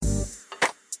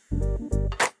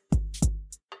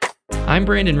I'm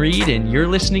Brandon Reed, and you're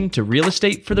listening to Real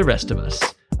Estate for the Rest of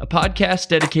Us, a podcast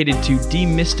dedicated to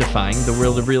demystifying the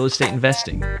world of real estate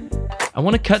investing. I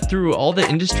want to cut through all the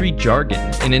industry jargon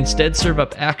and instead serve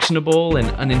up actionable and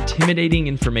unintimidating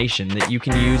information that you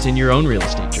can use in your own real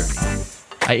estate journey.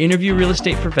 I interview real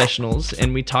estate professionals,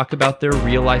 and we talk about their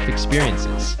real-life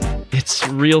experiences. It's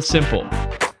real simple.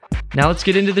 Now let's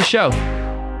get into the show.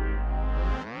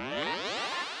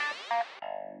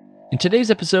 In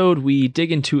today's episode, we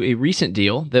dig into a recent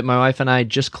deal that my wife and I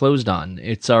just closed on.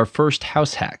 It's our first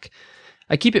house hack.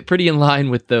 I keep it pretty in line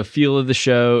with the feel of the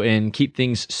show and keep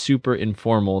things super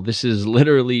informal. This is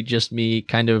literally just me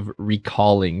kind of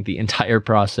recalling the entire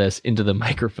process into the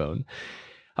microphone.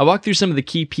 I walk through some of the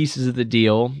key pieces of the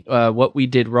deal, what we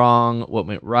did wrong, what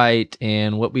went right,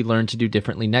 and what we learned to do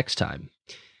differently next time.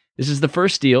 This is the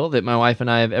first deal that my wife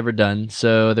and I have ever done,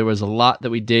 so there was a lot that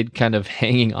we did kind of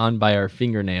hanging on by our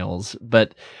fingernails,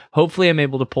 but hopefully I'm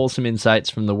able to pull some insights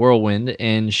from the whirlwind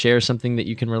and share something that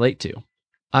you can relate to.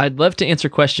 I'd love to answer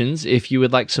questions. If you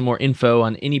would like some more info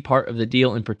on any part of the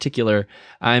deal in particular,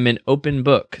 I'm an open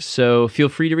book, so feel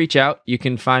free to reach out. You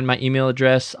can find my email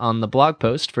address on the blog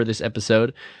post for this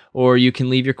episode, or you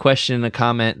can leave your question in a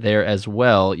comment there as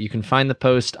well. You can find the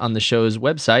post on the show's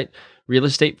website,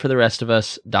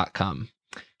 realestatefortherestofus.com.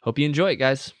 Hope you enjoy it,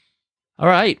 guys. All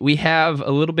right, we have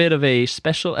a little bit of a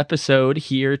special episode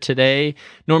here today.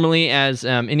 Normally, as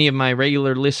any of my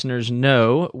regular listeners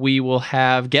know, we will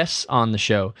have guests on the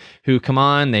show who come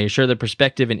on. They share their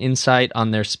perspective and insight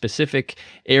on their specific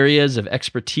areas of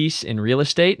expertise in real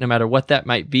estate, no matter what that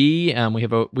might be.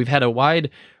 We've had a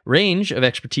wide range of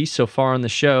expertise so far on the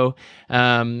show.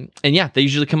 And yeah, they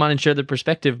usually come on and share their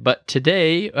perspective. But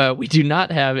today, we do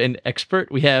not have an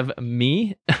expert. We have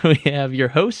me. We have your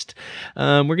host.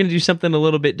 We're going to do something a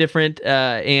little bit different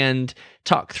and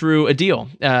talk through a deal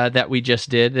that we just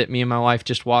did, that me and my wife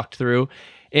just walked through.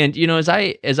 And, you know, as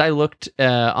I looked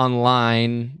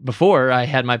online before I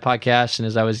had my podcast, and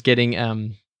as I was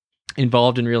getting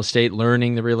involved in real estate,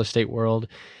 learning the real estate world,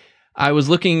 I was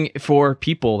looking for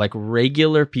people, like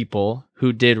regular people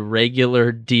who did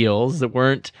regular deals that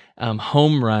weren't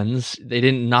home runs. They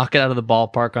didn't knock it out of the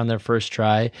ballpark on their first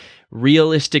try.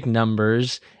 Realistic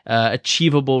numbers,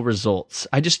 achievable results.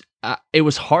 It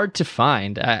was hard to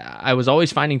find. I was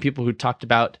always finding people who talked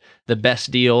about the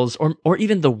best deals or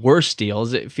even the worst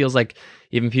deals. It feels like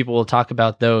even people will talk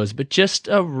about those, but just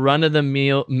a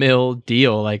run-of-the-mill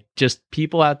deal, like just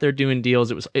people out there doing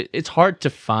deals. It's hard to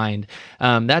find.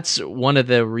 That's one of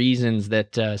the reasons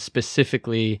that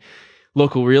specifically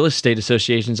local real estate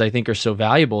associations, I think, are so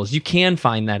valuable, is you can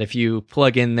find that if you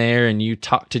plug in there and you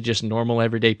talk to just normal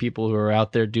everyday people who are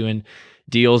out there doing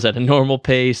deals at a normal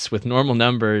pace with normal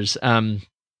numbers.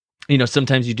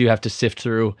 Sometimes you do have to sift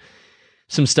through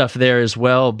some stuff there as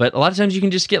well, but a lot of times you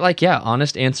can just get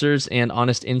honest answers and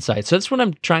honest insights. So that's what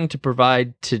I'm trying to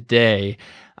provide today.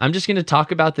 I'm just going to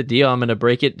talk about the deal. I'm going to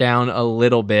break it down a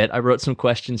little bit. I wrote some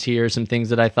questions here, some things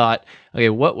that I thought, okay,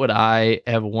 what would I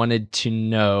have wanted to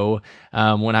know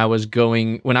when I was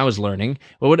learning?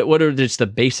 What are just the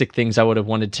basic things I would have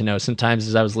wanted to know? Sometimes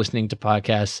as I was listening to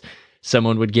podcasts,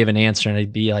 someone would give an answer and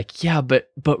I'd be like, yeah,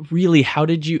 but really, how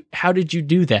did you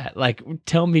do that? Like,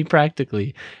 tell me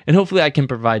practically. And hopefully I can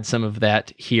provide some of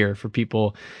that here for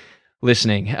people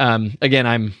listening. Again,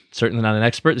 I'm certainly not an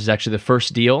expert. This is actually the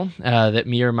first deal that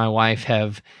me or my wife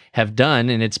have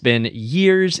done, and it's been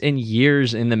years and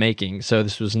years in the making. So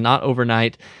this was not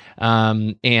overnight.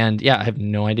 And yeah, I have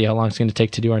no idea how long it's going to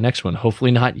take to do our next one.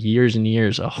 Hopefully not years and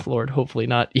years. Oh Lord, hopefully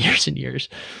not years and years.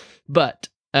 But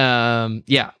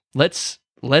yeah, let's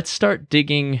start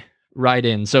digging right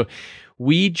in. So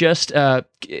we just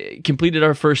completed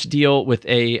our first deal with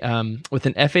an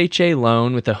FHA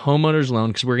loan, with a homeowner's loan,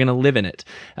 because we're going to live in it.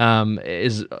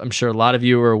 As I'm sure a lot of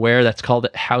you are aware, that's called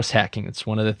house hacking. It's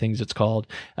one of the things it's called,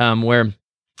 where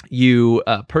you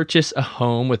purchase a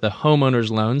home with a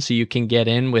homeowner's loan, so you can get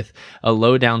in with a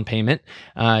low down payment.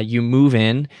 You move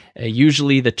in.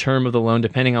 Usually the term of the loan,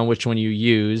 depending on which one you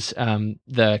use,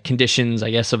 the conditions, I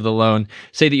guess, of the loan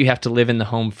say that you have to live in the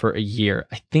home for a year.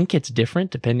 I think it's different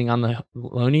depending on the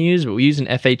loan you use, but we use an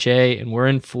FHA and we're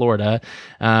in Florida.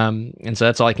 And so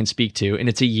that's all I can speak to. And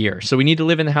it's a year. So we need to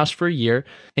live in the house for a year.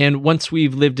 And once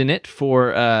we've lived in it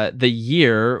for the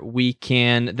year, we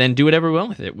can then do whatever we want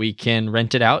with it. We can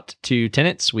rent it out to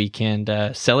tenants. We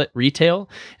can sell it retail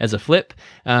as a flip,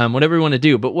 whatever we want to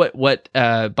do. But what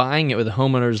buying it with a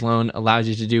homeowner's loan allows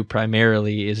you to do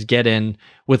primarily is get in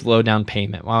with low down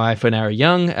payment. My wife and I are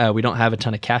young. We don't have a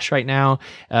ton of cash right now,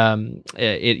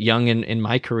 young in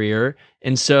my career.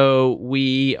 And so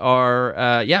we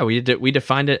are, we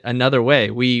defined it another way.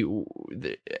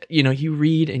 you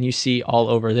read and you see all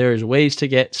over, there's ways to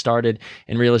get started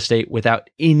in real estate without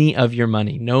any of your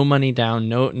money, no money down,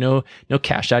 no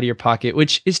cash out of your pocket,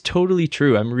 which is totally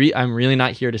true. I'm really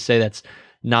not here to say that's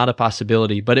not a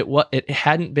possibility, but it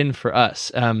hadn't been for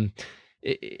us.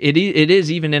 It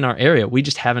is even in our area. We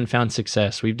just haven't found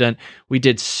success. We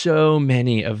did so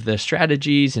many of the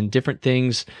strategies and different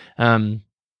things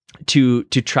to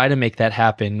try to make that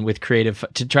happen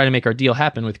to try to make our deal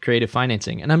happen with creative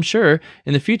financing. And I'm sure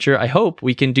in the future, I hope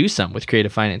we can do some with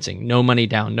creative financing, no money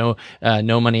down, no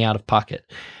money out of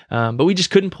pocket. But we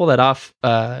just couldn't pull that off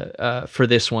for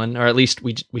this one, or at least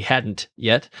we hadn't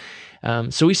yet.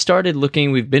 So we started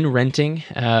looking. We've been renting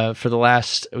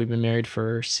we've been married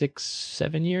for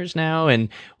 6-7 years now, and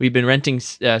we've been renting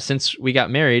since we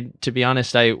got married. To be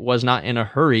honest, I was not in a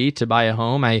hurry to buy a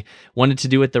home. I wanted to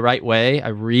do it the right way. I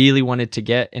really wanted to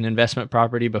get an investment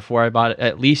property before I bought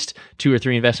at least 2 or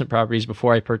 3 investment properties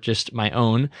before I purchased my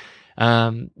own.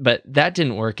 But that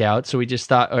didn't work out. So we just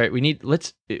thought, all right, we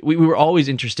were always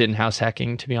interested in house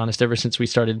hacking, to be honest, ever since we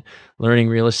started learning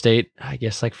real estate, I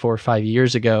guess like 4 or 5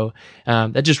 years ago.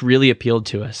 That just really appealed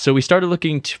to us. So we started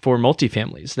looking for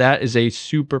multifamilies. That is a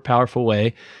super powerful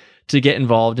way to get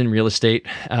involved in real estate,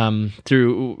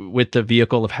 with the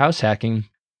vehicle of house hacking.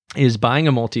 Is buying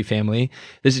a multifamily.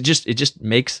 It just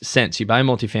makes sense. You buy a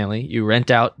multifamily, you rent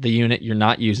out the unit you're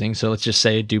not using. So let's just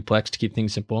say a duplex to keep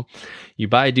things simple. You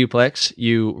buy a duplex,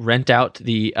 you rent out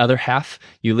the other half,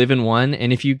 you live in one.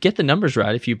 And if you get the numbers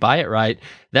right, if you buy it right,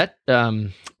 that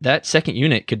second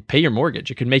unit could pay your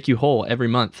mortgage. It could make you whole every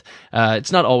month.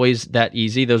 It's not always that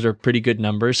easy. Those are pretty good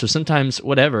numbers. So sometimes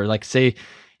whatever, like say,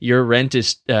 your rent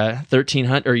is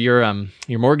 $1,300, or your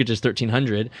mortgage is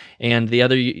 $1,300, and the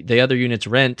other unit's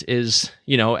rent is,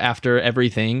 after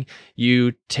everything,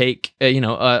 you take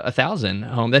 $1,000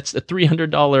 home. That's a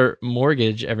 $300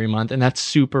 mortgage every month, and that's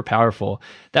super powerful.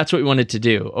 That's what we wanted to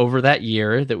do over that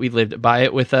year that we lived. Buy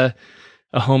it with a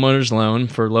homeowner's loan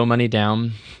for low money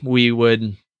down. We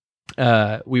would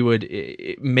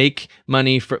make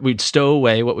money we'd stow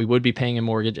away what we would be paying in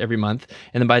mortgage every month.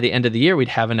 And then by the end of the year, we'd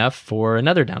have enough for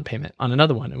another down payment on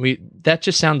another one. And that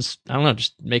just sounds, I don't know,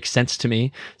 just makes sense to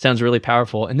me. Sounds really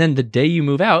powerful. And then the day you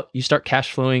move out, you start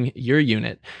cash flowing your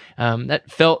unit.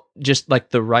 That felt just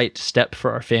like the right step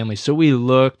for our family. So we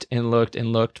looked and looked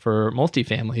and looked for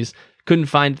multifamilies. Couldn't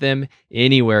find them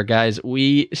anywhere, guys.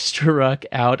 We struck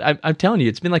out. I'm telling you,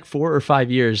 it's been like 4 or 5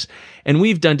 years, and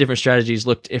we've done different strategies,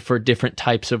 looked for different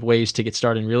types of ways to get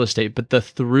started in real estate. But the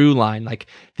through line, like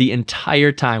the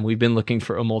entire time, we've been looking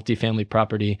for a multifamily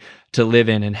property to live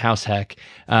in and house hack.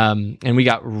 And we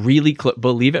got really close,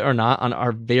 believe it or not, on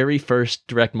our very first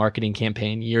direct marketing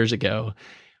campaign years ago.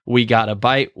 We got a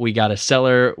bite, we got a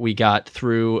seller, we got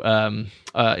through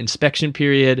inspection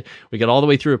period, we got all the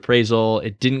way through appraisal.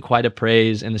 It didn't quite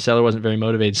appraise, and the seller wasn't very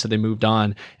motivated, so they moved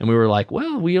on. And we were like,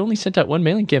 well, we only sent out 1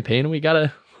 mailing campaign, and we got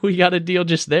a deal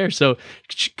just there. So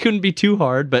it couldn't be too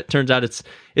hard, but turns out it's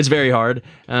very hard.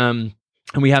 And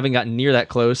we haven't gotten near that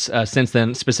close since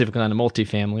then, specifically on a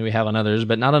multifamily. We have on others,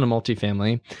 but not on a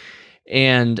multifamily.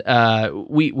 And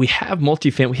we have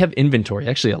multifamily. We have inventory,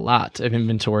 actually a lot of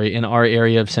inventory in our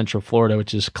area of Central Florida,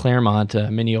 which is Claremont,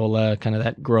 Mineola, kind of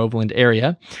that Groveland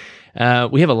area.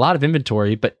 We have a lot of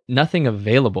inventory, but nothing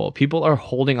available. People are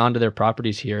holding onto their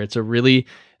properties here. It's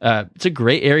a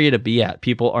great area to be at.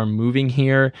 People are moving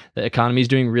here. The economy is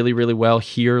doing really, really well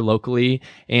here locally,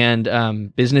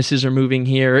 and businesses are moving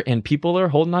here, and people are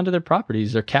holding onto their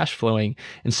properties. They're cash flowing.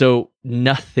 And so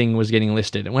nothing was getting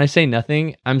listed. And when I say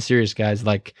nothing, I'm serious, guys,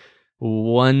 like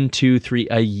 1, 2, 3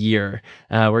 a year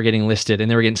were getting listed, and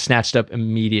they were getting snatched up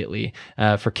immediately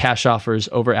for cash offers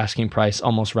over asking price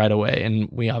almost right away. And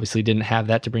we obviously didn't have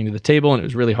that to bring to the table, and it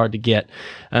was really hard to get.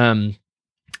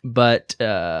 But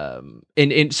so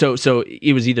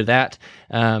it was either that,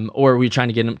 or we were trying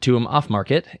to get them to them off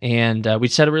market, and we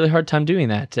just had a really hard time doing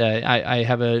that. I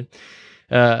have a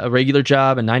regular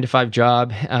job, a 9-to-5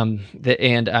 job,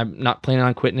 and I'm not planning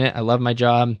on quitting it. I love my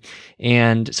job,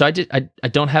 and so I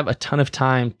don't have a ton of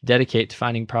time to dedicate to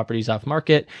finding properties off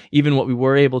market. Even what we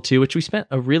were able to, which we spent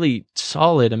a really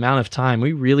solid amount of time,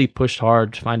 we really pushed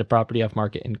hard to find a property off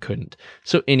market and couldn't.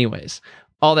 So, anyways,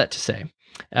 all that to say,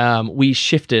 we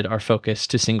shifted our focus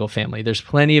to single family. There's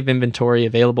plenty of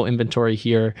available inventory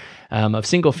here of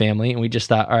single family, and we just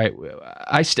thought, all right,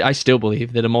 I still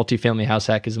believe that a multifamily house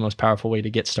hack is the most powerful way to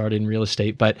get started in real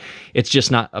estate, but it's just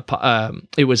not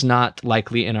it was not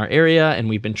likely in our area, and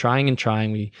we've been trying and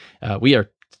trying. We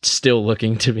are still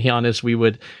looking, to be honest. We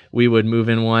would move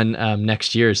in one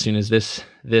next year as soon as this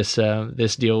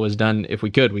deal was done. If we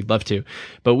could, we'd love to,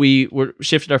 but we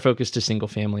shifted our focus to single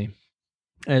family.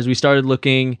 As we started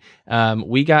looking,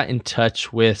 we got in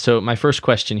touch with. So my first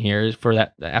question here for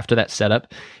that after that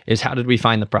setup is, how did we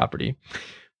find the property?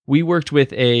 We worked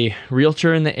with a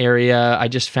realtor in the area. I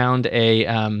just found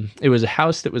it was a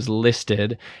house that was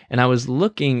listed, and I was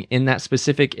looking in that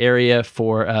specific area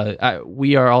for,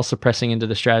 we are also pressing into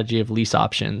the strategy of lease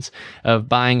options, of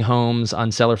buying homes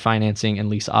on seller financing and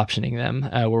lease optioning them.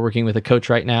 We're working with a coach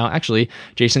right now, actually,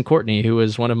 Jason Courtney, who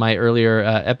was one of my earlier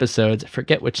episodes. I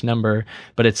forget which number,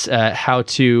 but it's how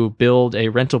to build a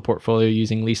rental portfolio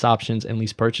using lease options and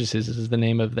lease purchases. This is the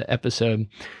name of the episode.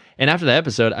 And after that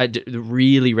episode, it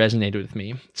really resonated with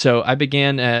me. So I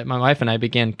began, my wife and I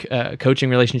began a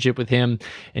coaching relationship with him,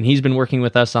 and he's been working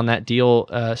with us on that deal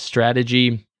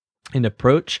strategy and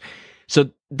approach.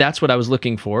 So that's what I was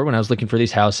looking for when I was looking for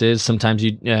these houses. Sometimes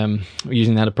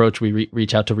using that approach, we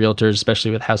reach out to realtors,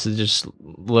 especially with houses that just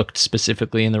looked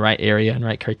specifically in the right area and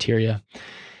right criteria.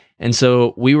 And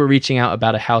so we were reaching out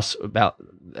about a house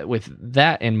with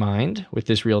that in mind, with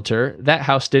this realtor. That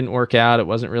house didn't work out. It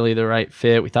wasn't really the right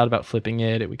fit. We thought about flipping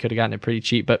it. We could have gotten it pretty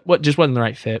cheap, but just wasn't the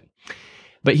right fit.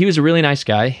 But he was a really nice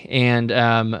guy, and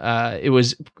it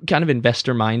was kind of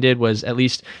investor minded, was at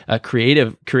least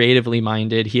creatively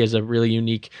minded. He has a really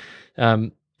unique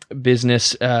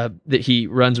business that he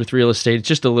runs with real estate. It's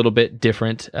just a little bit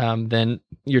different than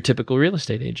your typical real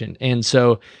estate agent. And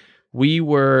so we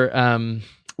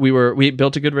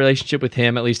built a good relationship with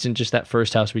him, at least in just that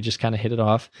first house. We just kind of hit it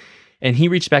off. And he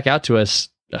reached back out to us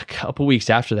a couple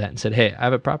weeks after that and said, "Hey, I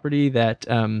have a property that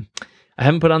I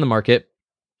haven't put on the market,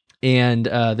 and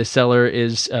the seller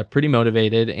is pretty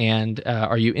motivated. And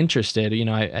are you interested?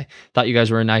 I thought you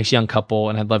guys were a nice young couple,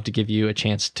 and I'd love to give you a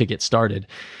chance to get started."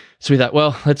 So we thought,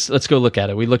 well, let's go look at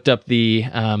it. We looked up the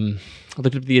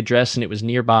address, and it was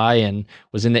nearby and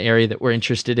was in the area that we're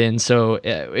interested in. So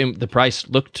the price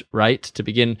looked right to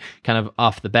begin kind of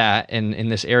off the bat. And in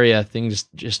this area, things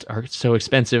just are so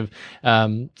expensive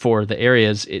for the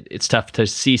areas. It's tough to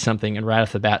see something and right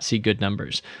off the bat see good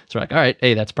numbers. So we're like, all right,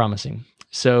 hey, that's promising.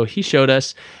 So he showed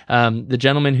us. The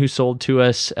gentleman who sold to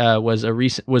us was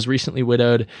recently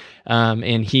widowed,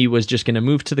 and he was just going to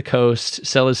move to the coast,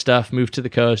 sell his stuff, move to the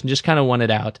coast, and just kind of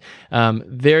wanted out.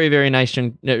 Very, very nice,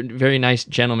 very nice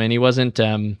gentleman. He wasn't.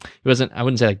 I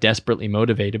wouldn't say like desperately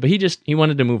motivated, but he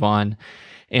wanted to move on,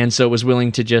 and so was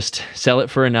willing to just sell it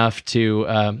for enough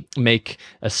to make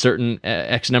a certain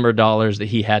X number of dollars that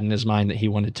he had in his mind that he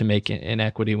wanted to make in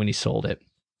equity when he sold it.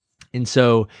 And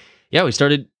so, yeah, we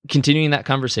started continuing that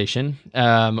conversation.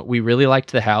 We really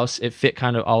liked the house. It fit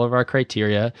kind of all of our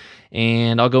criteria,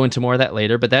 and I'll go into more of that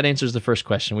later, but that answers the first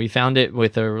question. We found it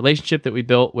with a relationship that we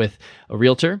built with a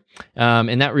realtor,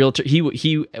 and that realtor,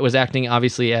 he was acting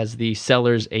obviously as the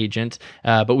seller's agent,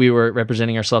 but we were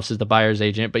representing ourselves as the buyer's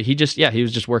agent. But he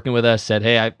was just working with us, said,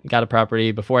 "Hey, I got a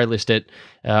property. Before I list it,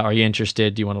 are you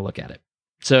interested? Do you want to look at it?"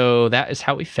 So that is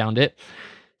how we found it.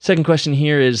 Second question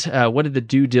here is, what did the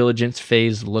due diligence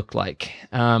phase look like?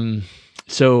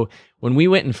 So when we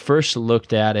went and first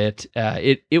looked at it,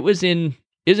 it was in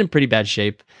pretty bad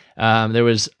shape.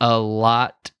 There's a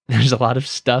lot of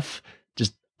stuff,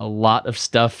 just a lot of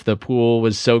stuff. The pool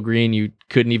was so green you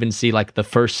couldn't even see like the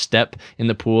first step in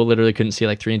the pool. Literally couldn't see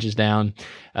like 3 inches down.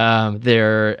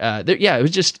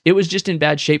 It was just in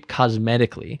bad shape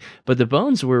cosmetically, but the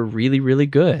bones were really, really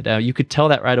good. You could tell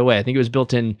that right away. I think it was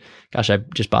built in, gosh, I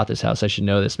just bought this house. I should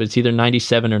know this, but it's either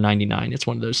 97 or 99. It's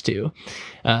one of those two.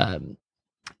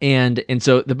 And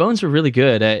so the bones were really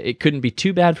good. It couldn't be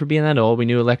too bad for being that old. We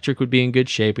knew electric would be in good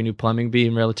shape. We knew plumbing would be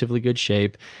in relatively good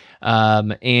shape.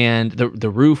 And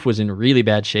the roof was in really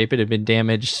bad shape. It had been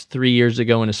damaged 3 years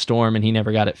ago in a storm, and he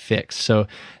never got it fixed. So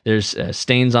there's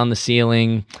stains on the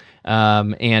ceiling.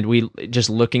 And we just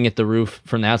looking at the roof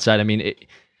from the outside, I mean,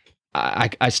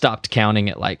 I stopped counting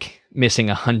at like missing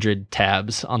 100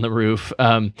 tabs on the roof.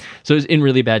 So it was in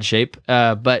really bad shape.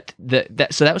 But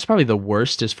so that was probably the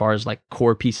worst as far as like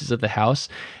core pieces of the house,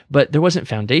 but there wasn't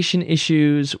foundation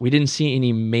issues. We didn't see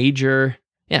any major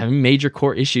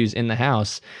core issues in the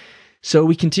house. So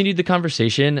we continued the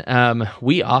conversation.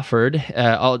 We offered,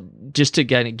 just to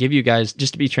give you guys,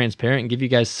 just to be transparent and give you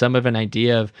guys some of an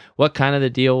idea of what kind of the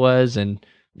deal was. And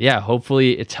yeah,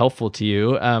 hopefully it's helpful to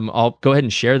you. I'll go ahead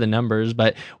and share the numbers,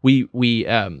 but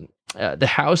the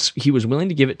house, he was willing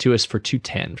to give it to us for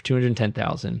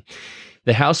 $210,000.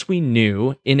 The house we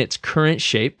knew in its current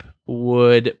shape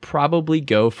would probably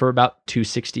go for about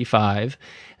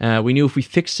 $265,000. We knew if we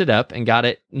fixed it up and got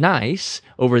it nice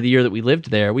over the year that we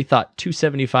lived there, we thought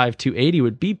 $275,000, $280,000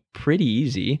 would be pretty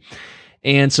easy.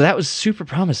 And so that was super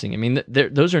promising. I mean,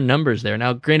 those are numbers there.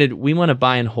 Now, granted, we want to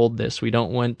buy and hold this. We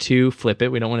don't want to flip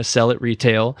it. We don't want to sell it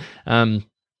retail.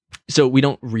 So we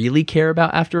don't really care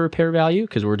about after repair value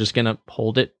because we're just going to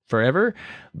hold it forever.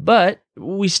 But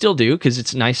we still do because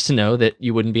it's nice to know that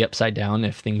you wouldn't be upside down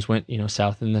if things went,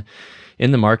 south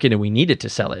in the market and we needed to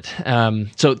sell it.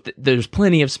 So there's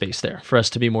plenty of space there for us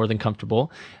to be more than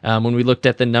comfortable. When we looked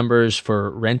at the numbers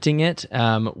for renting it,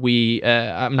 I'm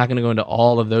not going to go into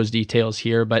all of those details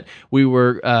here, but we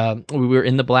were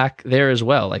in the black there as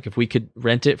well. Like if we could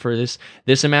rent it for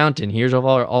this amount, and here's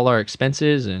all our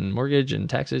expenses and mortgage and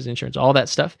taxes, insurance, all that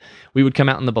stuff, we would come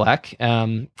out in the black.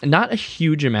 Not a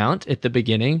huge amount at the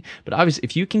beginning, but obviously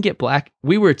if you can get black,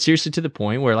 we were seriously to the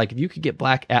point where like if you could get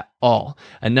black at all,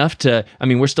 enough to,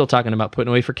 we're still talking about putting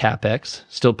away for CapEx,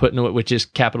 still putting away, which is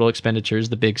capital expenditures,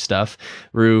 the big stuff,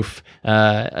 roof,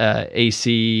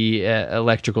 AC,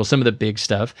 electrical, some of the big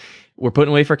stuff. We're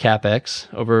putting away for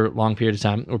CapEx over a long period of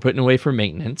time. We're putting away for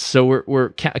maintenance. So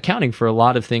we're accounting for a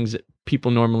lot of things that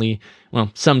people normally,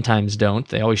 sometimes don't.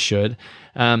 They always should.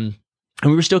 And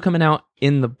we were still coming out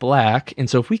in the black. And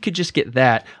so if we could just get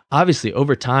that, obviously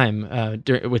over time,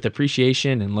 with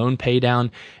appreciation and loan pay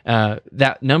down,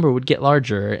 that number would get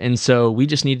larger. And so we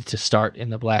just needed to start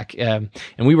in the black. And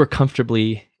we were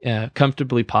comfortably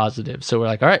positive. So we're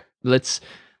like, all right, let's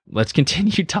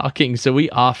continue talking. So we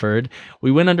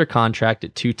went under contract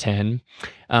at 210.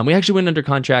 We actually went under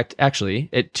contract at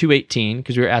 218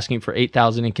 because we were asking for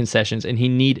 8,000 in concessions, and he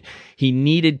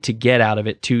needed to get out of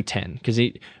it 210 because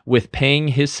with paying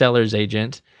his seller's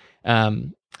agent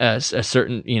a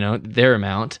certain, their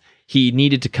amount, he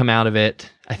needed to come out of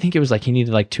it. I think it was like he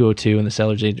needed like 202 and the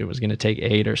seller's agent was going to take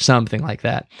 8 or something like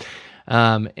that.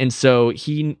 And so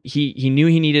he knew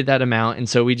he needed that amount. And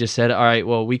so we just said, all right,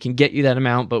 well, we can get you that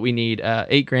amount, but we need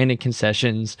 $8,000 in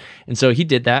concessions. And so he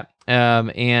did that.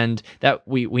 And that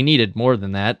we needed more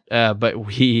than that. But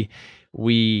we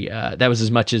that was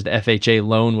as much as the FHA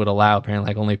loan would allow. Apparently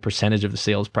like only a percentage of the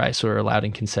sales price were allowed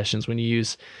in concessions when you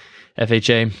use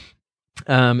FHA.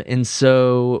 And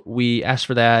so we asked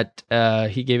for that,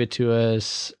 he gave it to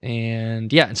us,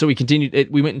 and so we continued,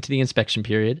 we went into the inspection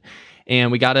period,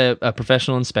 and we got a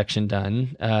professional inspection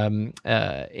done.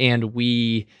 And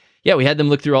we had them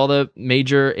look through all the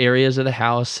major areas of the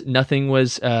house. Nothing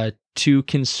was, too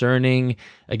concerning.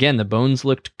 Again, the bones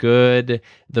looked good.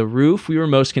 The roof, we were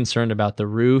most concerned about the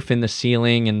roof and the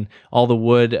ceiling and all the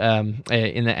wood,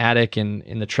 in the attic and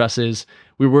in the trusses.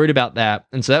 We were worried about that.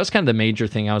 And so that was kind of the major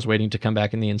thing I was waiting to come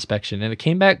back in the inspection. And it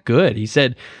came back good. He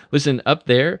said, listen, up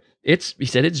there, it's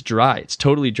dry. It's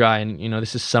totally dry. And,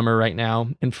 this is summer right now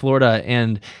in Florida,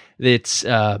 and it's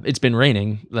been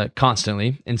raining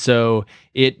constantly. And so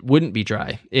it wouldn't be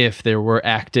dry if there were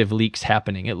active leaks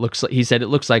happening. He said, it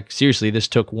looks like seriously, this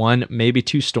took 1, maybe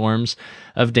 2 storms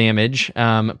of damage.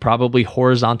 Probably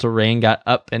horizontal rain got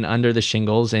up and under the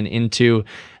shingles and into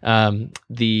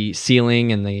the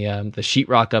ceiling and the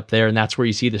sheetrock up there. And that's where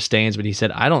you see the stains. But he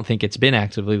said, I don't think it's been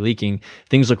actively leaking.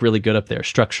 Things look really good up there,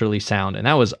 structurally sound. And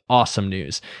that was awesome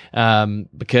news.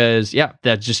 Because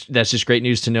that's just great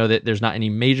news to know that there's not any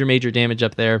major damage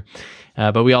up there.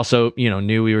 But we also,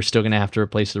 knew we were still going to have to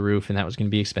replace the roof, and that was going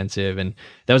to be expensive. And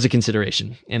that was a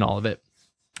consideration in all of it.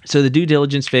 So the due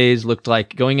diligence phase looked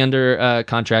like going under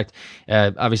contract,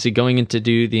 obviously going in to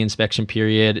do the inspection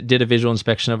period, did a visual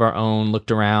inspection of our own, looked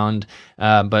around,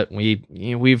 but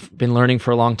we've been learning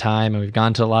for a long time, and we've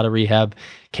gone to a lot of rehab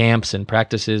camps and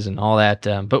practices and all that,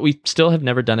 but we still have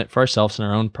never done it for ourselves in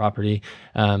our own property.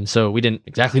 So we didn't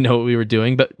exactly know what we were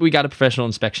doing, but we got a professional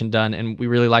inspection done, and we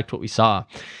really liked what we saw.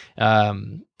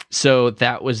 So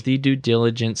that was the due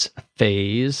diligence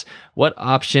phase. What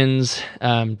options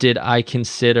did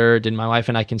my wife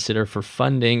and I consider for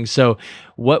funding? So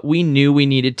what we knew we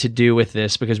needed to do with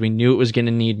this, because we knew it was going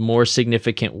to need more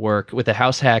significant work with a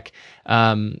house hack,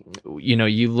 it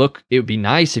would be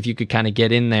nice if you could kind of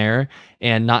get in there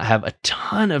and not have a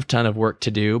ton of work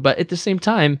to do. But at the same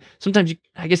time, sometimes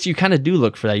I guess you kind of do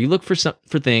look for that. You look for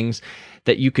things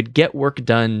that you could get work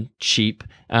done cheap,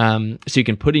 so you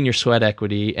can put in your sweat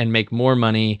equity and make more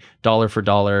money dollar for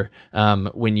dollar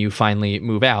when you finally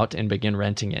move out and begin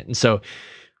renting it. And so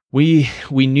we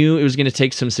knew it was going to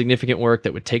take some significant work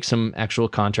that would take some actual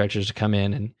contractors to come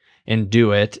in and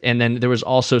do it. And then there was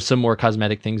also some more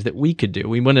cosmetic things that we could do.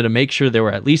 We wanted to make sure there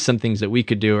were at least some things that we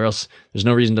could do, or else there's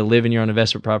no reason to live in your own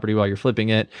investment property while you're flipping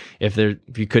it if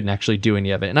you couldn't actually do any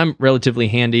of it. And I'm relatively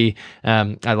handy.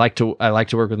 I like to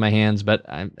work with my hands, but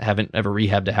I haven't ever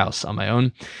rehabbed a house on my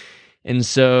own. And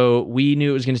so we knew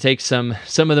it was going to take some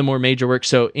of the more major work.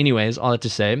 So anyways, all that to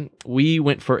say, we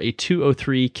went for a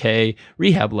 $203K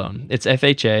rehab loan. It's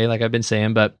FHA, like I've been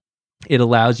saying, but it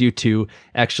allows you to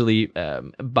actually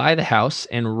buy the house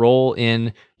and roll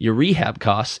in your rehab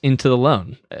costs into the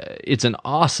loan. It's an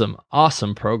awesome,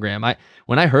 awesome program.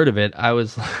 When I heard of it, I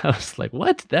was I was like,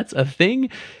 "What? That's a thing?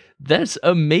 That's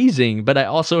amazing!" But I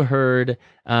also heard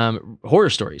horror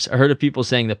stories. I heard of people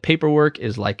saying the paperwork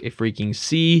is like a freaking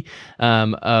sea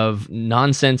of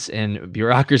nonsense and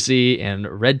bureaucracy and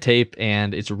red tape,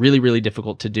 and it's really, really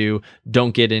difficult to do.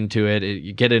 Don't get into it.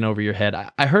 You get in over your head.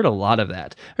 I heard a lot of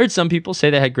that. I heard some people say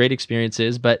they had great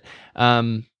experiences, but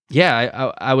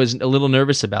yeah, I was a little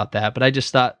nervous about that, but I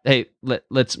just thought, hey,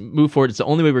 let's move forward. It's the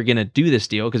only way we're going to do this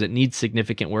deal because it needs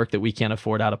significant work that we can't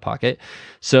afford out of pocket.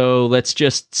 So let's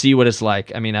just see what it's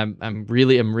like. I mean, I'm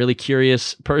really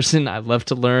curious person. I love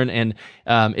to learn, and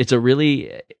it's a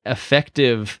really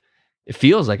effective. It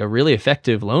feels like a really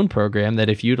effective loan program that,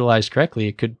 if utilized correctly,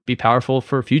 it could be powerful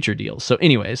for future deals. So,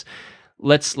 anyways.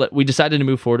 We decided to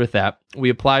move forward with that. We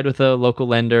applied with a local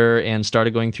lender and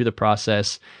started going through the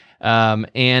process.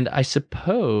 And I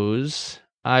suppose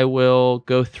I will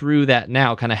go through that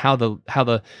now, kind of how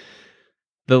the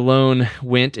loan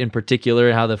went in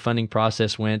particular, how the funding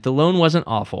process went. The loan wasn't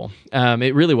awful.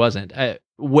 It really wasn't.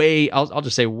 I'll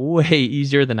just say way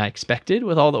easier than I expected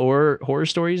with all the horror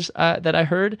stories that I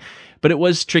heard. But it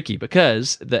was tricky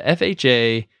because the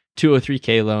FHA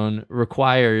 203K loan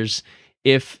requires,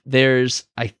 if there's,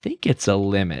 I think it's a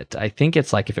limit. I think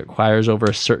it's like if it requires over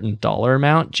a certain dollar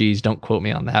amount, geez, don't quote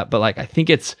me on that. But like, I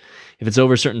think if it's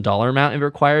over a certain dollar amount, it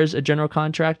requires a general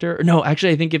contractor. No,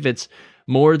 actually, I think if it's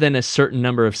more than a certain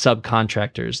number of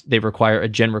subcontractors, they require a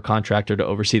general contractor to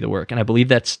oversee the work. And I believe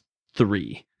that's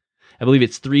 3. I believe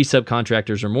it's 3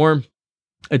 subcontractors or more.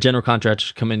 A general contractor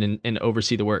to come in and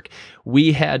oversee the work.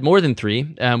 We had more than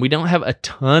 3. We don't have a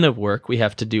ton of work we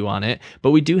have to do on it, but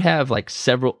we do have like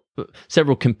several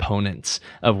components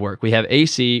of work. We have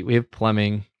AC, we have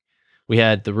plumbing, we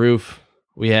had the roof,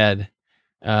 we had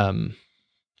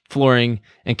flooring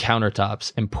and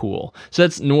countertops and pool. So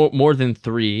that's more than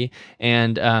 3.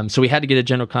 And so we had to get a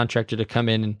general contractor to come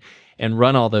in and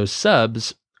run all those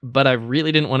subs, but I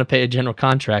really didn't want to pay a general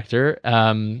contractor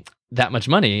that much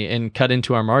money and cut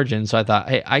into our margin. So I thought,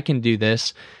 hey, I can do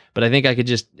this, but I think I could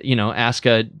just, ask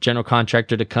a general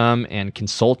contractor to come and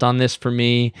consult on this for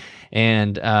me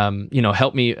and,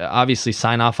 help me obviously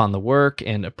sign off on the work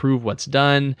and approve what's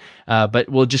done. But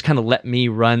will just kind of let me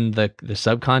run the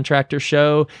subcontractor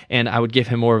show. And I would give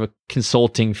him more of a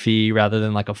consulting fee rather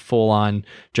than like a full on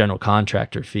general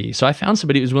contractor fee. So I found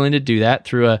somebody who was willing to do that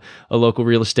through a local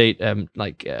real estate,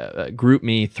 group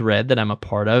me thread that I'm a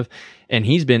part of. And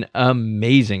he's been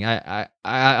amazing. I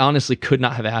honestly could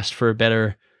not have asked for a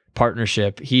better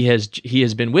partnership. He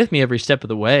has been with me every step of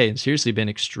the way and seriously been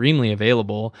extremely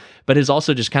available, but has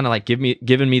also just kind of like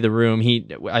given me the room.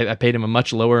 I paid him a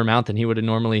much lower amount than he would have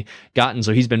normally gotten,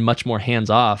 so he's been much more hands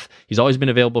off. He's always been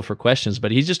available for questions,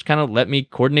 but he's just kind of let me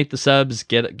coordinate the subs,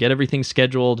 get everything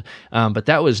scheduled. But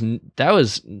that was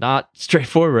not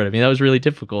straightforward. I mean, that was really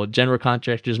difficult. General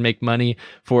contractors make money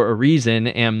for a reason,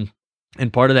 and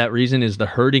part of that reason is the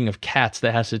herding of cats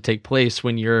that has to take place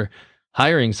when you're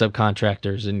hiring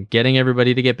subcontractors and getting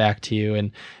everybody to get back to you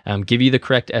and give you the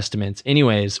correct estimates.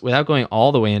 Anyways, without going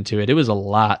all the way into it, it was a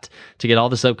lot to get all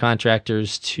the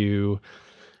subcontractors to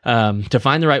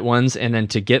find the right ones and then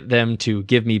to get them to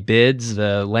give me bids.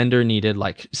 The lender needed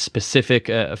like specific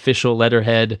official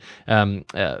letterhead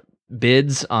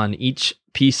bids on each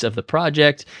piece of the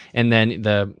project, and then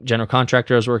the general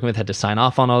contractor I was working with had to sign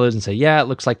off on all those and say, yeah, it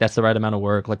looks like that's the right amount of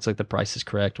work, looks like the price is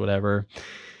correct, whatever.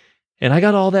 And I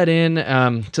got all that in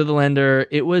to the lender.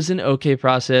 It was an okay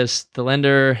process. The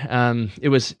lender, it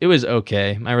was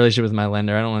okay. My relationship with my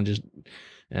lender, I don't want to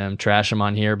just trash them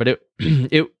on here, but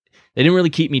they didn't really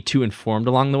keep me too informed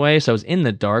along the way, so I was in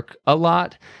the dark a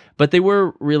lot. But they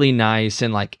were really nice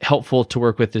and like helpful to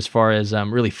work with as far as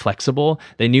really flexible.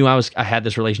 They knew I had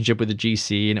this relationship with the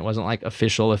GC and it wasn't like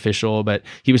official, but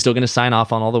he was still going to sign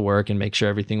off on all the work and make sure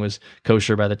everything was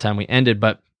kosher by the time we ended.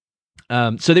 But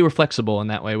so they were flexible in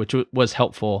that way, which was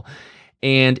helpful.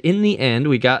 And in the end,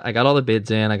 I got all the bids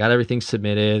in, I got everything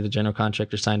submitted, the general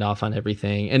contractor signed off on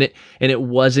everything, and it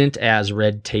wasn't as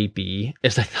red tapey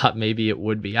as I thought maybe it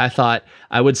would be. I thought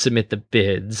I would submit the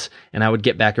bids and I would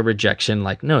get back a rejection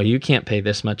like, no, you can't pay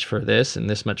this much for this and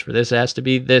this much for this. It has to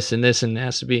be this and this and it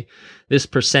has to be this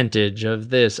percentage of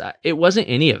this. It wasn't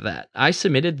any of that. I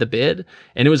submitted the bid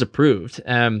and it was approved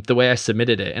the way I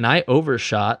submitted it. And I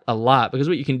overshot a lot, because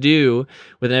what you can do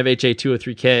with an FHA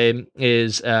 203K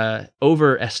is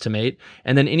overestimate,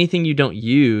 and then anything you don't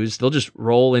use, they'll just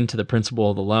roll into the principal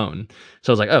of the loan.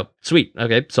 So I was like, oh, sweet.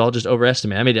 Okay, so I'll just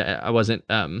overestimate. I mean, I wasn't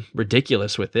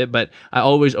ridiculous with it, but I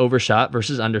always overshot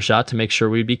versus undershot to make sure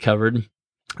we'd be covered.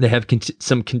 They have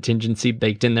some contingency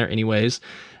baked in there anyways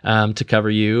to cover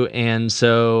you. And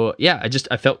so, yeah,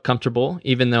 I felt comfortable,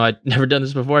 even though I'd never done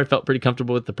this before. I felt pretty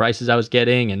comfortable with the prices I was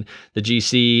getting, and the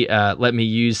GC let me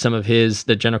use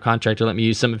the general contractor let me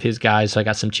use some of his guys. So I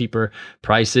got some cheaper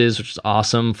prices, which is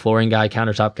awesome. Flooring guy,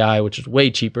 countertop guy, which is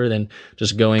way cheaper than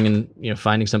just going and,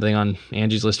 finding something on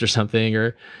Angie's List or something,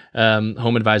 or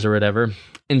Home Advisor or whatever.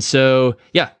 And so,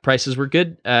 yeah, prices were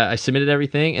good. I submitted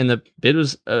everything, and the bid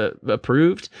was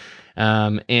approved,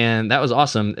 and that was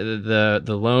awesome. The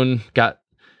loan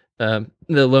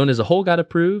as a whole got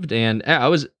approved, and I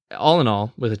was, all in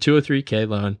all, with a 203K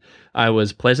loan, I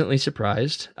was pleasantly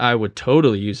surprised. I would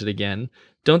totally use it again.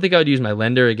 Don't think I would use my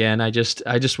lender again. I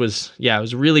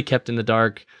was really kept in the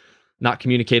dark, not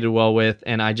communicated well with,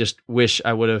 and I just wish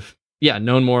I would have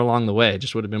known more along the way. It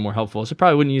just would have been more helpful. So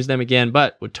probably wouldn't use them again,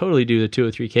 but would totally do the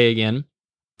 203K again.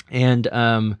 And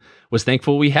was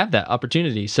thankful we have that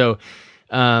opportunity. So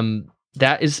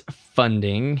that is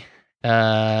funding.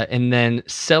 And then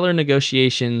seller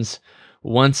negotiations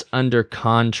once under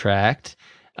contract.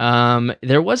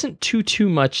 There wasn't too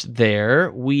much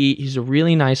there. He's a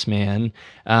really nice man.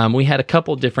 We had a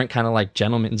couple different kind of like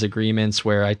gentleman's agreements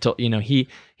where I told, he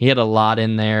had a lot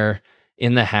in there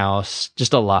in the house,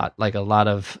 just a lot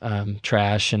of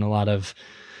trash and a lot of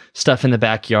stuff in the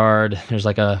backyard. There's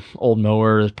like a old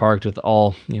mower parked with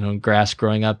all, grass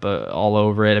growing up all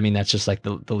over it. I mean, that's just like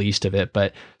the least of it,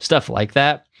 but stuff like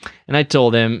that. And I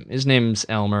told him, his name's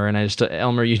Elmer, and I just told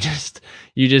Elmer, you just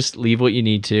leave what you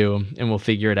need to, and we'll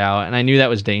figure it out. And I knew that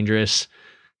was dangerous.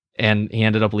 And he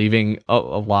ended up leaving a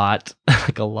lot,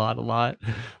 like a lot.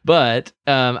 But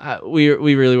we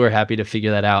really were happy to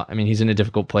figure that out. I mean, he's in a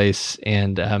difficult place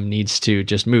and needs to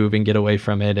just move and get away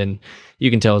from it. And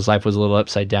you can tell his life was a little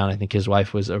upside down. I think his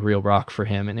wife was a real rock for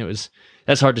him, and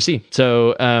that's hard to see.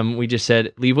 So we just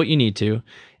said, leave what you need to,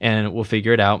 and we'll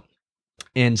figure it out.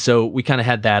 And so we kind of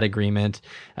had that agreement.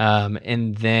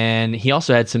 And then he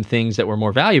also had some things that were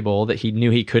more valuable that he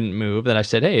knew he couldn't move, that I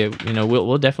said, hey,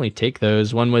 we'll definitely take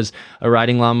those. One was a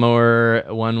riding lawnmower.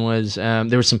 One was, there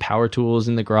were some power tools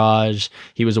in the garage.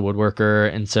 He was a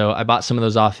woodworker. And so I bought some of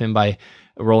those off him by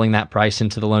rolling that price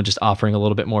into the loan, just offering a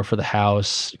little bit more for the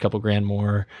house, a couple grand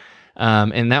more.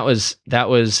 And that was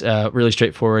really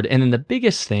straightforward. And then the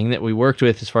biggest thing that we worked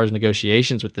with as far as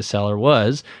negotiations with the seller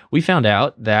was, we found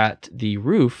out that the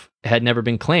roof had never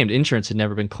been claimed. Insurance had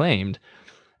never been claimed,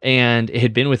 and it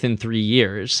had been within 3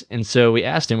 years. And so we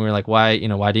asked him, we were like, why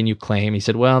didn't you claim? He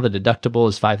said, well, the deductible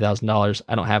is $5,000.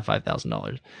 I don't have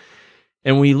 $5,000.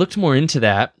 And we looked more into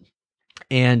that.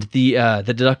 And the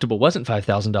deductible wasn't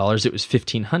 $5,000; it was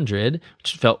 $1,500,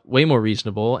 which felt way more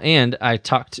reasonable. And I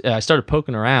started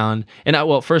poking around, and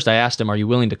first I asked him, "Are you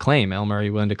willing to claim, Elmer? Are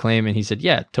you willing to claim?" And he said,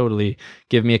 "Yeah, totally.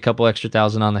 Give me a couple extra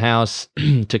thousand on the house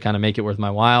to kind of make it worth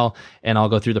my while, and I'll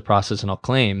go through the process and I'll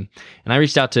claim." And I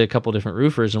reached out to a couple different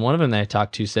roofers, and one of them that I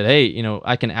talked to said, "Hey,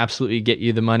 I can absolutely get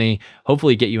you the money.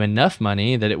 Hopefully, get you enough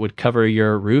money that it would cover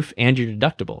your roof and your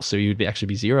deductible, so you'd actually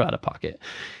be zero out of pocket."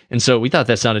 And so we thought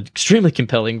that sounded extremely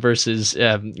compelling versus,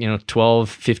 12,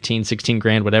 15, 16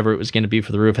 grand, whatever it was going to be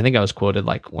for the roof. I think I was quoted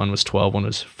like one was 12, one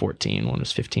was 14, one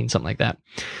was 15, something like that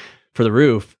for the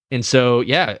roof. And so,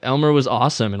 yeah, Elmer was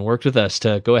awesome and worked with us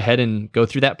to go ahead and go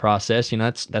through that process.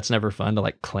 That's never fun to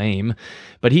like claim,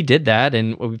 but he did that,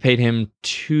 and we paid him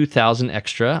 $2,000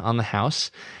 extra on the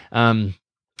house.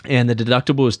 And the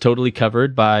deductible was totally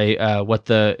covered by what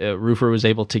the roofer was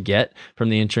able to get from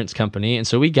the insurance company. And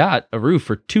so we got a roof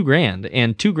for $2,000,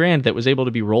 and $2,000 that was able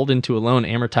to be rolled into a loan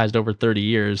amortized over 30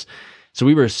 years. So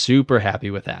we were super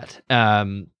happy with that.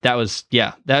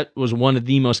 That was one of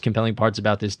the most compelling parts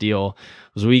about this deal,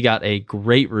 was we got a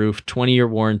great roof, 20-year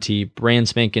warranty, brand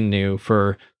spanking new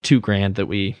for $2,000 that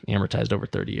we amortized over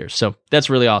 30 years. So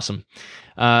that's really awesome.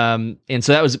 And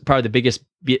so that was probably the biggest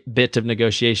bit of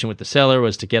negotiation with the seller,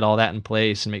 was to get all that in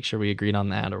place and make sure we agreed on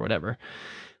that or whatever.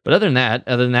 But other than that,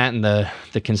 and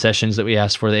the concessions that we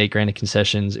asked for, the $8,000 in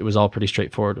concessions, it was all pretty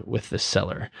straightforward with the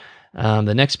seller.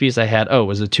 The next piece I had,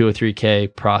 was the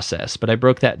 203K process, but I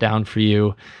broke that down for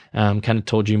you, kind of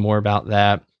told you more about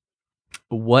that.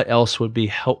 What else would be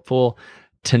helpful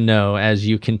to know? As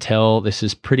you can tell, this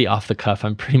is pretty off the cuff.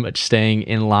 I'm pretty much staying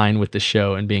in line with the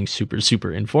show and being super,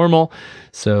 super informal.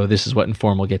 So this is what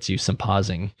informal gets you: some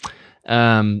pausing.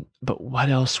 But what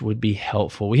else would be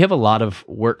helpful? We have a lot of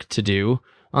work to do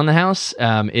on the house.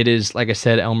 It is, like I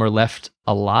said, Elmer left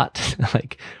a lot,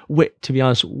 like to be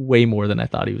honest, way more than I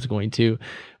thought he was going to,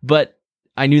 but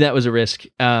I knew that was a risk.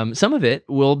 Some of it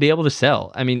we'll be able to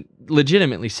sell. I mean,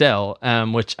 legitimately sell,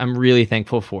 which I'm really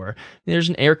thankful for. There's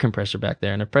an air compressor back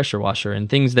there and a pressure washer and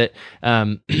things that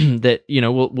that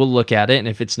we'll look at it, and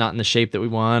if it's not in the shape that we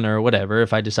want or whatever,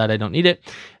 if I decide I don't need it,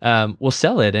 we'll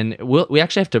sell it. And we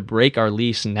actually have to break our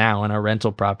lease now on our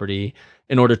rental property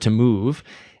in order to move.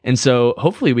 And so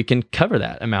hopefully we can cover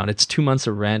that amount. It's 2 months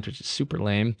of rent, which is super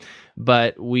lame,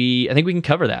 but I think we can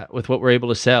cover that with what we're able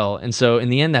to sell. And so in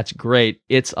the end, that's great.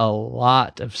 It's a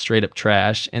lot of straight up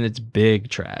trash, and it's big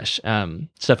trash,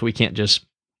 stuff we can't just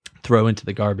throw into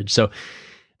the garbage. So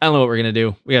I don't know what we're going to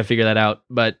do. We got to figure that out.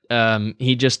 But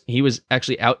he was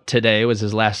actually out today. It was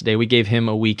his last day. We gave him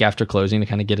a week after closing to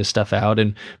kind of get his stuff out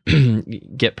and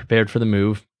get prepared for the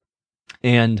move.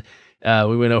 And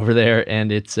we went over there,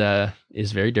 and it's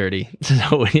very dirty.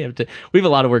 So we have a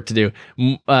lot of work to do.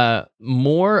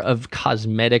 More of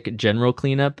cosmetic general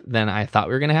cleanup than I thought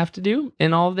we were going to have to do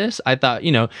in all of this. I thought,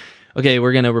 okay,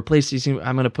 we're going to replace these things.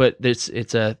 I'm going to put this, I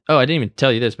didn't even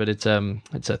tell you this, but it's a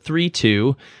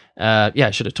 3.2.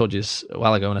 I should have told you this a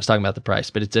while ago when I was talking about the price,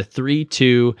 but it's a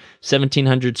 3.2,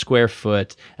 1,700 square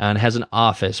foot, and it has an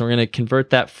office. We're going to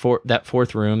convert that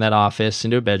fourth room, that office,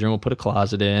 into a bedroom. We'll put a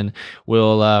closet in.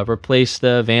 We'll replace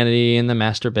the vanity in the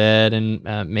master bed, and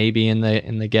maybe in the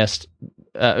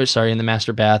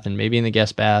master bath, and maybe in the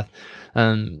guest bath.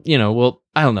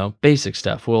 I don't know, basic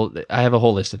stuff. I have a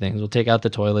whole list of things. We'll take out the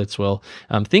toilets.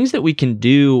 Things that we can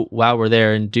do while we're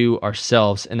there and do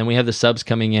ourselves. And then we have the subs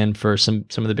coming in for some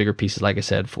of the bigger pieces, like I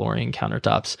said, flooring,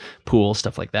 countertops, pool,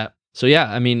 stuff like that. So yeah,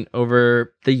 I mean,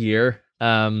 over the year,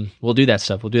 we'll do that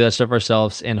stuff. We'll do that stuff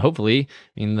ourselves. And hopefully,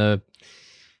 the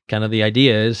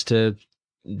idea is to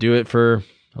do it for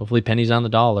hopefully pennies on the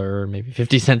dollar, or maybe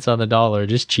 50 cents on the dollar,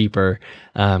 just cheaper,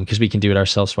 because we can do it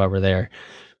ourselves while we're there.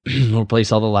 We'll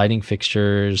replace all the lighting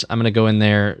fixtures. I'm going to go in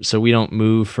there so we don't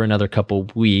move for another couple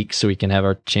weeks, so we can have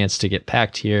our chance to get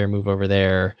packed here, move over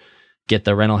there, get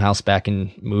the rental house back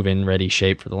in move-in ready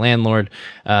shape for the landlord.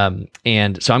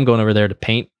 And so I'm going over there to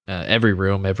paint every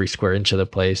room, every square inch of the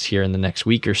place here in the next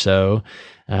week or so,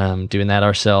 doing that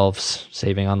ourselves,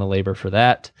 saving on the labor for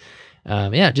that.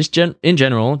 Just in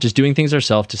general, just doing things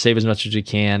ourselves to save as much as we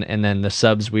can. And then the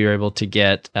subs we were able to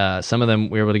get, some of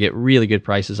them we were able to get really good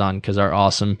prices on because our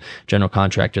awesome general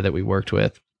contractor that we worked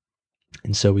with.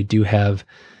 And so we do have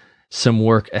some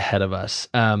work ahead of us.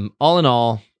 All in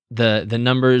all, the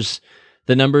numbers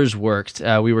worked.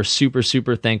 We were super,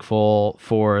 super thankful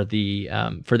for the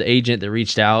agent that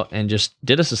reached out and just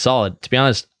did us a solid. To be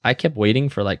honest, I kept waiting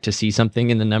for to see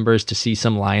something in the numbers, to see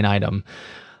some line item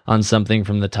on something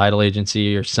from the title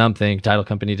agency or something, title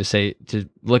company, to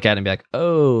look at it and be like,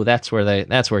 oh, that's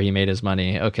where he made his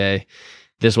money. Okay.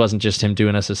 This wasn't just him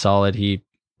doing us a solid.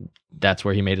 That's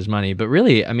where he made his money. But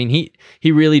really, I mean, he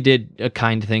really did a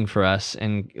kind thing for us,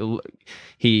 and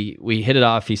we hit it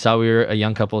off. He saw we were a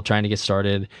young couple trying to get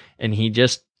started, and he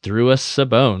just threw us a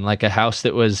bone, like a house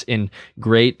that was in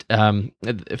great,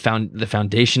 the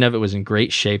foundation of it was in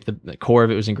great shape. The core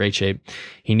of it was in great shape.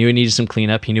 He knew it needed some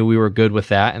cleanup. He knew we were good with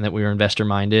that, and that we were investor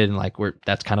minded, and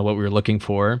that's kind of what we were looking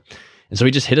for. And so he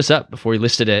just hit us up before he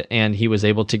listed it, and he was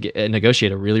able to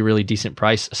negotiate a really, really decent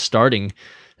price. The starting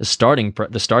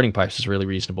price was really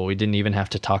reasonable. We didn't even have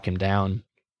to talk him down.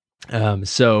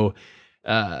 We're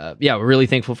really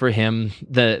thankful for him.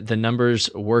 The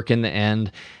numbers work in the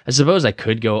end. I suppose I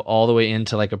could go all the way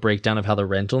into a breakdown of how the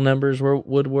rental numbers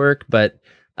would work, but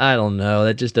I don't know.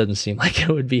 That just doesn't seem like it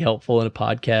would be helpful in a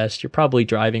podcast. You're probably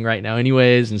driving right now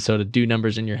anyways, and so to do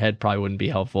numbers in your head probably wouldn't be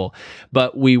helpful.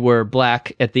 But we were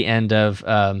black at the end of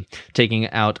taking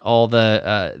out all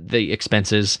the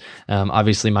expenses,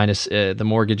 obviously minus the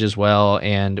mortgage as well,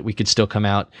 and we could still come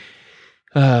out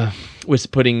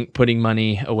with putting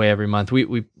money away every month.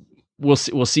 We'll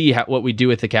see what we do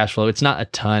with the cash flow. It's not a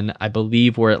ton. I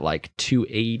believe we're at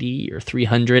 280 or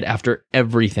 300 after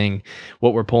everything,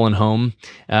 what we're pulling home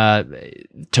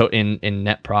in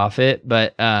net profit.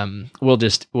 But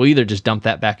we'll either just dump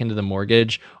that back into the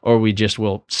mortgage, or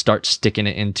will start sticking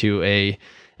it into a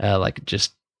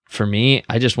just for me.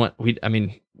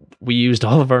 We used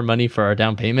all of our money for our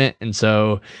down payment, and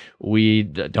so we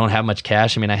don't have much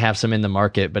cash. I have some in the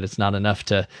market, but it's not enough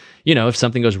to, if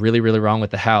something goes really, really wrong with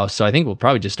the house. So I think we'll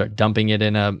probably just start dumping it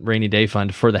in a rainy day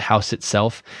fund for the house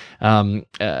itself.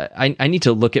 I need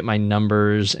to look at my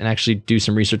numbers and actually do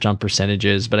some research on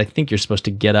percentages, but I think you're supposed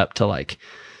to get up to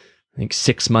I think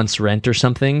 6 months rent or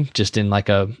something, just in like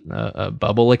a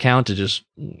bubble account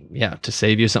to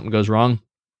save you if something goes wrong.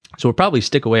 So we'll probably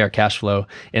stick away our cash flow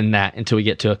in that until we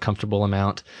get to a comfortable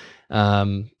amount.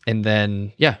 And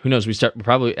then, who knows? We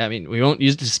won't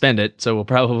use it to spend it. So we'll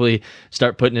probably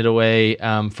start putting it away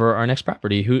for our next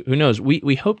property. Who knows?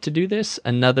 We hope to do this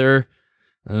another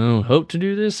 2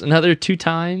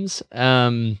 times,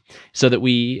 so that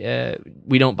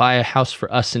we don't buy a house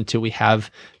for us until we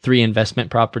have 3 investment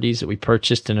properties that we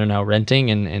purchased and are now renting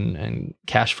and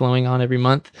cash flowing on every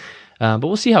month. But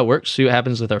we'll see how it works, see what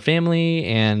happens with our family,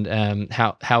 and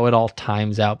how it all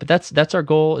times out. But that's our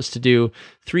goal, is to do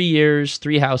 3 years,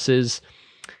 3 houses,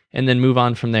 and then move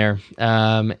on from there,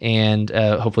 and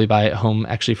hopefully buy a home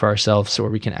actually for ourselves, so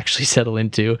where we can actually settle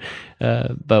into.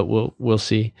 But we'll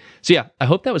see. So I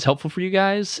hope that was helpful for you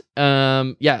guys.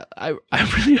 I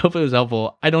really hope it was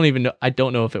helpful. I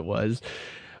don't know if it was,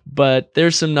 but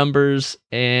there's some numbers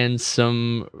and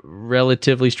some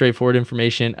relatively straightforward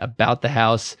information about the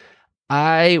house.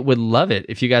 I would love it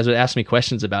if you guys would ask me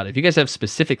questions about it. If you guys have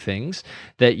specific things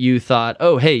that you thought,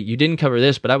 oh, hey, you didn't cover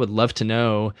this, but I would love to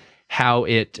know how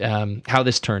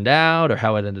this turned out, or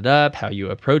how it ended up, how you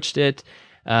approached it.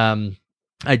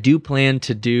 I do plan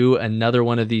to do another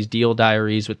one of these deal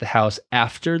diaries with the house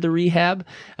after the rehab,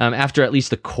 after at least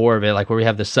the core of it, like where we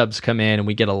have the subs come in and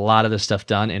we get a lot of the stuff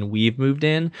done and we've moved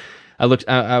in. I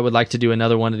would like to do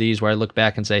another one of these where I look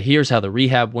back and say, here's how the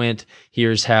rehab went.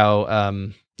 Here's how,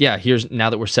 here's, now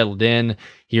that we're settled in,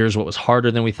 here's what was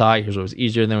harder than we thought. Here's what was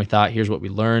easier than we thought. Here's what we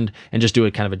learned, and just do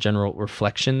a kind of a general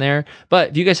reflection there. But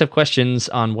if you guys have questions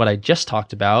on what I just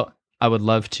talked about, I would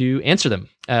love to answer them.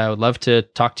 I would love to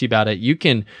talk to you about it. You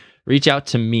can reach out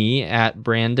to me at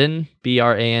Brandon,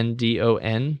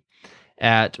 Brandon,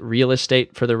 at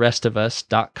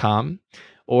realestatefortherestofus.com.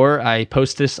 Or I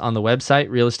post this on the website,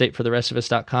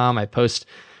 realestatefortherestofus.com. I post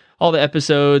all the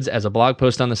episodes as a blog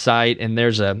post on the site, and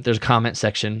there's a comment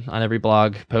section on every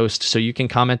blog post, so you can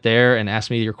comment there and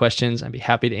ask me your questions. I'd be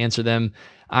happy to answer them.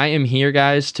 I am here,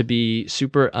 guys, to be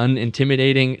super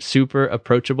unintimidating, super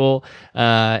approachable,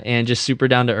 and just super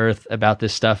down to earth about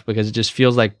this stuff, because it just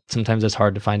feels like sometimes it's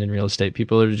hard to find in real estate.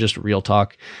 People that are just real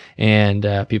talk,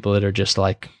 and people that are just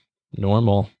like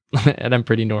normal. And I'm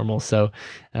pretty normal. So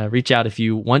reach out if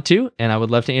you want to, and I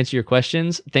would love to answer your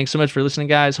questions. Thanks so much for listening,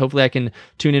 guys. Hopefully I can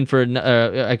tune in for,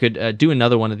 I could do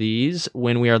another one of these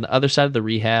when we are on the other side of the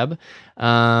rehab.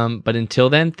 But until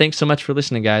then, thanks so much for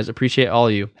listening, guys. Appreciate all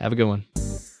of you. Have a good one.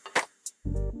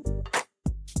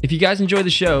 If you guys enjoy the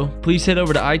show, please head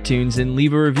over to iTunes and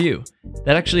leave a review.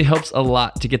 That actually helps a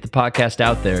lot to get the podcast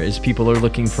out there, as people are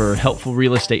looking for helpful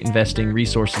real estate investing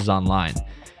resources online.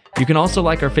 You can also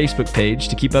like our Facebook page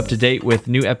to keep up to date with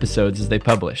new episodes as they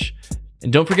publish.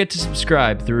 And don't forget to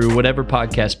subscribe through whatever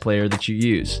podcast player that you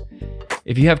use.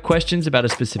 If you have questions about a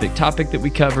specific topic that we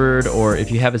covered, or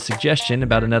if you have a suggestion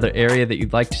about another area that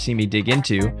you'd like to see me dig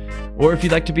into, or if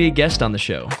you'd like to be a guest on the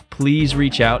show, please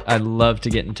reach out. I'd love to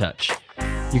get in touch.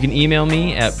 You can email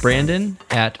me at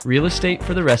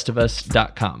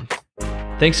brandon@realestatefortherestofus.com.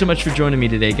 Thanks so much for joining me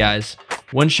today, guys.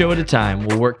 One show at a time,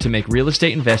 we'll work to make real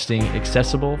estate investing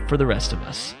accessible for the rest of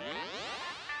us.